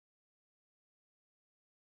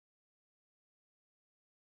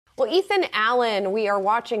Well, Ethan Allen, we are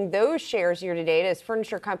watching those shares year to date as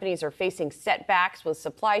furniture companies are facing setbacks with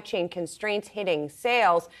supply chain constraints hitting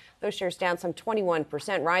sales. Those shares down some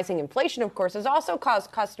 21%. Rising inflation, of course, has also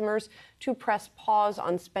caused customers to press pause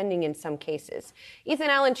on spending in some cases.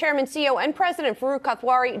 Ethan Allen, Chairman, CEO, and President Farooq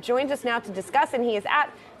Kathwari joins us now to discuss, and he is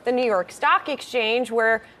at the New York Stock Exchange,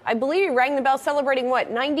 where I believe he rang the bell celebrating,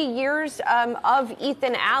 90 years of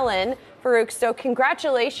Ethan Allen, Farooq. So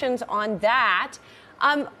congratulations on that.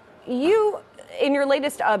 You, in your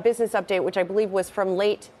latest business update, which I believe was from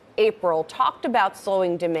late April, talked about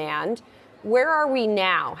slowing demand. Where are we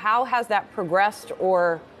now? How has that progressed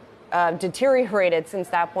or deteriorated since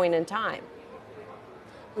that point in time?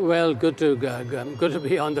 Well, good to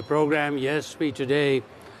be on the program. Yes, we today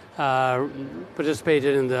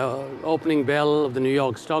participated in the opening bell of the New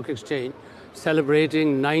York Stock Exchange,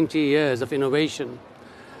 celebrating 90 years of innovation.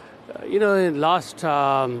 In last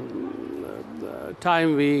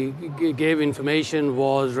time we gave information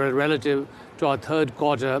was relative to our third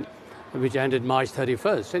quarter, which ended March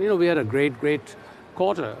 31st. And, we had a great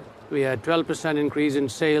quarter. We had 12% increase in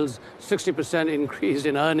sales, 60% increase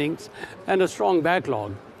in earnings, and a strong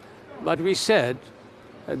backlog. But we said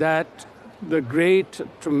that the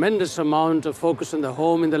tremendous amount of focus on the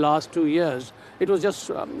home in the last 2 years, it was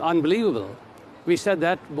just unbelievable. We said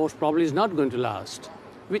that most probably is not going to last,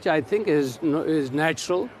 which I think is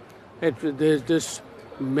natural. There's this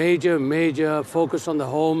major focus on the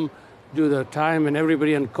home due to the time when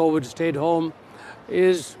everybody on COVID stayed home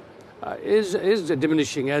is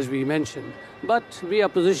diminishing, as we mentioned. But we are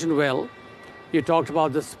positioned well. You talked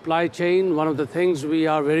about the supply chain. One of the things we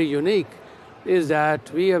are very unique is that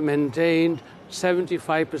we have maintained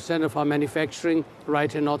 75% of our manufacturing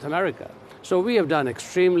right in North America. So we have done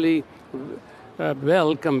extremely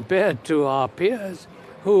well compared to our peers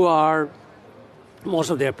who are,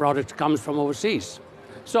 most of their product comes from overseas.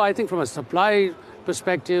 So I think from a supply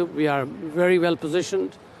perspective, we are very well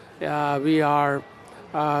positioned. We are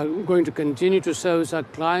going to continue to service our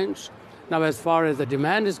clients. Now, as far as the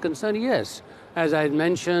demand is concerned, yes, as I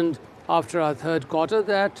mentioned after our third quarter,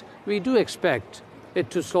 that we do expect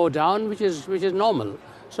it to slow down, which is normal.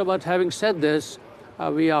 So, but having said this,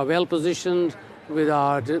 we are well positioned with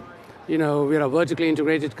our, we are a vertically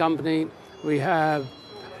integrated company. We have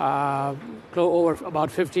over about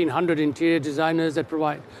 1,500 interior designers that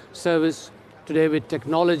provide service today with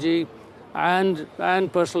technology, and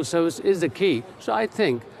personal service is the key. So I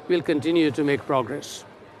think we'll continue to make progress.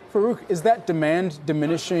 Farooq, is that demand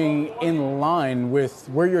diminishing in line with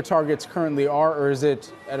where your targets currently are, or is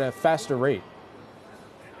it at a faster rate?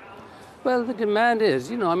 Well, the demand is,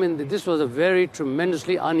 this was a very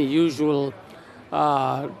tremendously unusual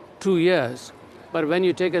 2 years. But when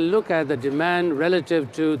you take a look at the demand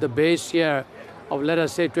relative to the base year of, let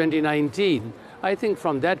us say, 2019, I think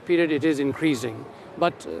from that period it is increasing.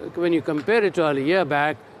 But when you compare it to a year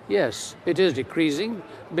back, yes, it is decreasing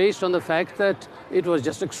based on the fact that it was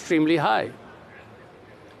just extremely high.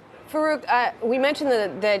 Farooq, we mentioned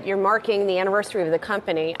that you're marking the anniversary of the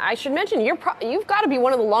company. I should mention you've got to be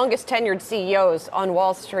one of the longest tenured CEOs on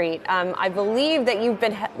Wall Street. I believe that you've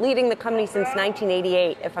been leading the company since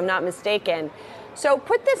 1988, if I'm not mistaken. So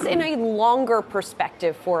put this in a longer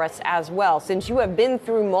perspective for us as well, since you have been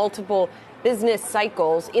through multiple business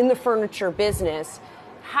cycles in the furniture business.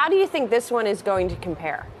 How do you think this one is going to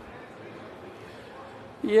compare?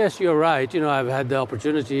 Yes, you're right. I've had the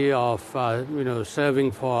opportunity of,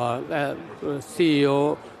 serving for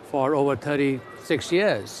CEO for over 36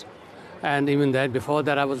 years. And even that, before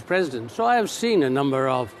that, I was president. So I have seen a number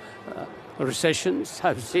of recessions.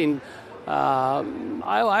 I've seen,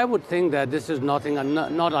 I would think that this is not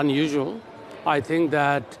unusual. I think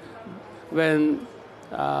that when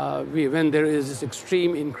there is this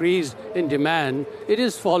extreme increase in demand, it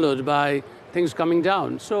is followed by things coming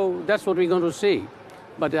down. So that's what we're going to see.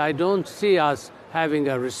 But I don't see us having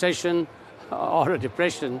a recession or a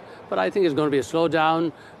depression, but I think it's going to be a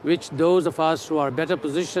slowdown, which those of us who are better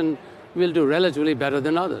positioned will do relatively better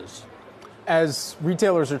than others. As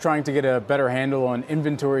retailers are trying to get a better handle on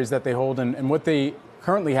inventories that they hold and what they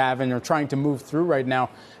currently have and are trying to move through right now,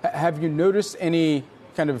 have you noticed any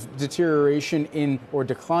kind of deterioration in or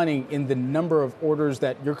declining in the number of orders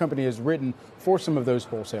that your company has written for some of those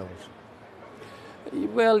wholesalers?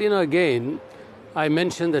 Well, again, I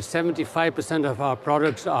mentioned that 75% of our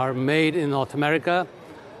products are made in North America,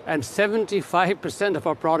 and 75% of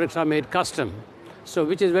our products are made custom. So,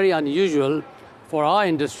 which is very unusual for our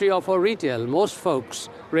industry or for retail. Most folks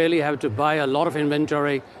really have to buy a lot of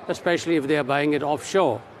inventory, especially if they are buying it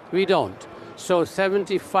offshore. We don't. So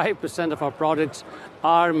 75% of our products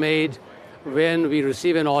are made when we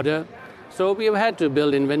receive an order. So we have had to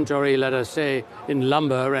build inventory, let us say, in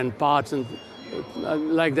lumber and parts and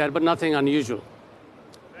like that, but nothing unusual.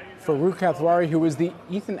 Farooq Kathwari, who is the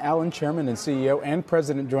Ethan Allen Chairman and CEO and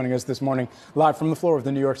President, joining us this morning live from the floor of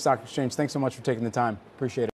the New York Stock Exchange. Thanks so much for taking the time. Appreciate it.